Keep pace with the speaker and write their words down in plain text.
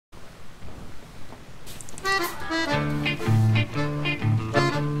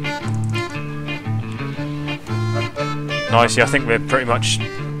Nice, yeah, I think we're pretty much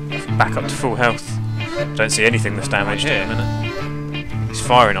back up to full health. Don't see anything that's damaged here. He's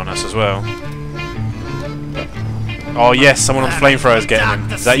firing on us as well. Oh yes, someone on the flamethrower's getting him.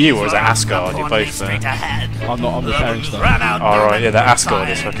 Is that you or is that Asgard? You're both there. I'm not, I'm repairing stuff. Alright, yeah, that Asgard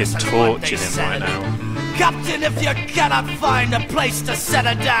is fucking torching him right now. Captain, if you cannot find a place to set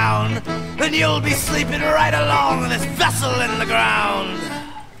her down, then you'll be sleeping right along this vessel in the ground.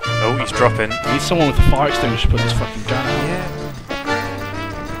 Oh, he's dropping. I need someone with a fire extinguisher to put this fucking gun out. Yeah.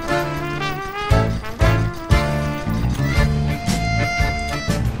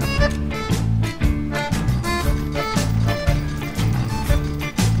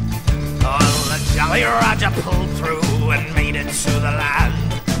 Jolly Roger pulled through and made it to the land.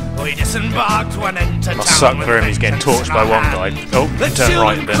 We disembarked, went into town. Suck for him, he's getting torched by one guy. Oh, you can turn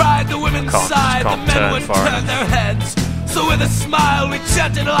right a bit. Can't turn far enough. Their heads. So with a smile we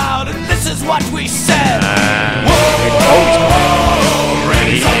chanted loud, and this is what we said. Whoa,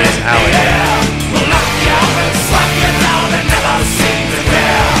 he's out of here. We'll knock you out and slap you down and never seem to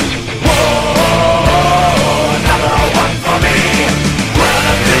care. Whoa, another one for me.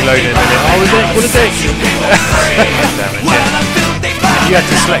 Reloading a minute. Oh, what a dick! Damn it, yeah. You had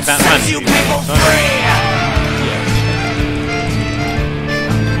to select that man.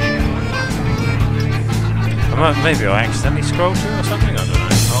 Maybe I accidentally scrolled through or something, I don't know.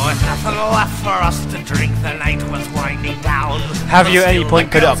 Oh, nothing left for us to drink, the night was winding down. Have you at any point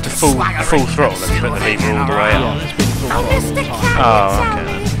put it up to full throttle and put the lever all the way up? Oh,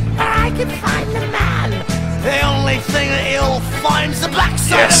 okay. I can find the man. The only thing that he'll find's the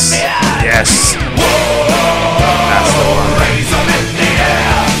backside of me. Yes. Whoa, that's the one. Raise them in the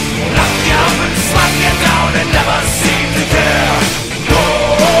air. Knock you up and slap you down and never seem to care.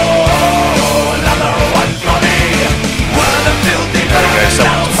 Whoa, another one for me. We're the filthy vermin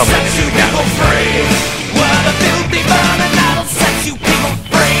that'll set you people free. We're the filthy vermin that'll set you people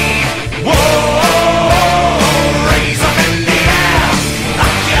free. Whoa, raise them in the air.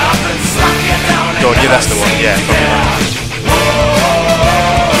 Knock you up and slap you down. God, yeah, that's the one. Yeah, probably right.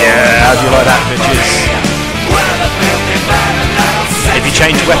 Yeah, how do you like that, bitches? If you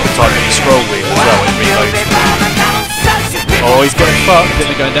change weapon type on the scroll wheel as well, it reloads. Oh, he's getting fucked. Is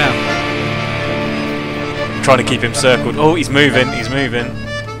it going down? I'm trying to keep him circled. Oh, he's moving. He's moving.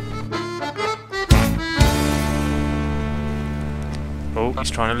 Oh, he's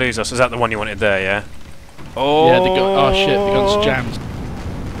trying to lose us. Is that the one you wanted there? Yeah. Oh. Yeah. Oh shit! The gun's jammed.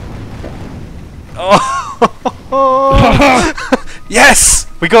 Oh. Yes,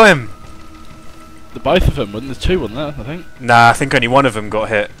 we got him. The both of them, wasn't there? Two, wasn't there? I think. Nah, I think only one of them got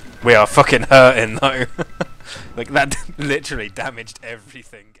hit. We are fucking hurting though. Like that literally damaged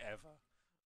everything ever.